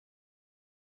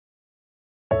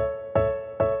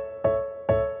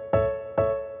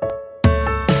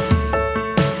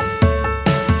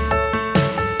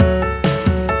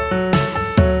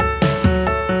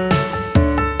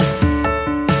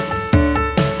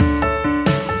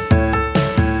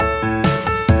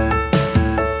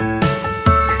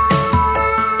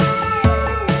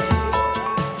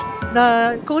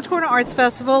Coolidge Corner Arts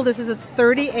Festival, this is its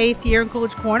 38th year in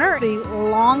Coolidge Corner, the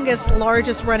longest,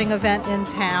 largest running event in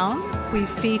town. We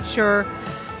feature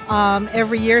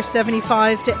every year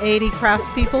 75 to 80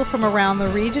 craftspeople from around the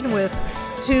region with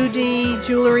 2D,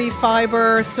 jewelry,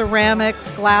 fiber,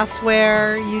 ceramics,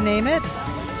 glassware, you name it.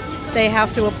 They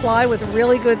have to apply with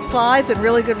really good slides and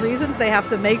really good reasons. They have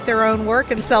to make their own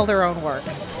work and sell their own work.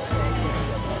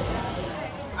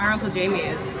 Our Uncle Jamie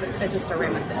is a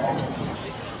ceramicist.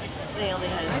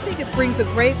 I think it brings a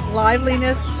great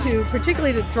liveliness to,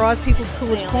 particularly that draws people to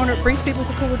Coolidge Corner. It brings people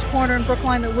to Coolidge Corner in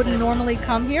Brookline that wouldn't normally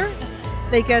come here.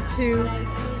 They get to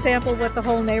sample what the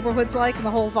whole neighborhood's like and the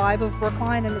whole vibe of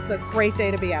Brookline, and it's a great day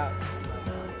to be out.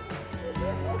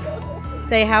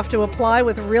 They have to apply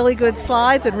with really good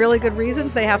slides and really good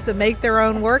reasons. They have to make their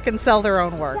own work and sell their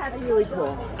own work. That's really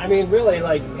cool. I mean, really,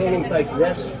 like paintings like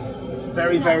this,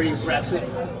 very, very impressive.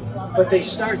 But they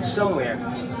start somewhere,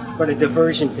 but a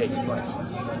diversion takes place.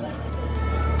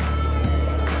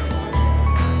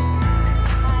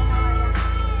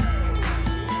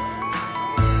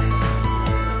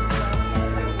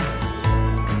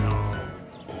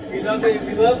 We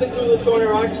love the Coolidge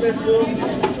Corner Arts Festival,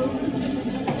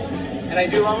 and I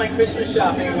do all my Christmas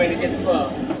shopping when it gets slow.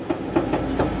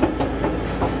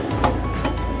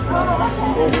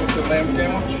 What's the lamb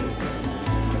sandwich?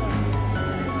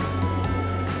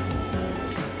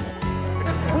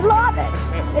 We love it.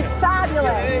 It's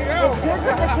fabulous. It's good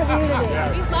for the community.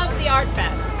 We love the Art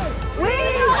Fest. We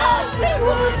love the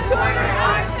Coolidge Corner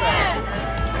Art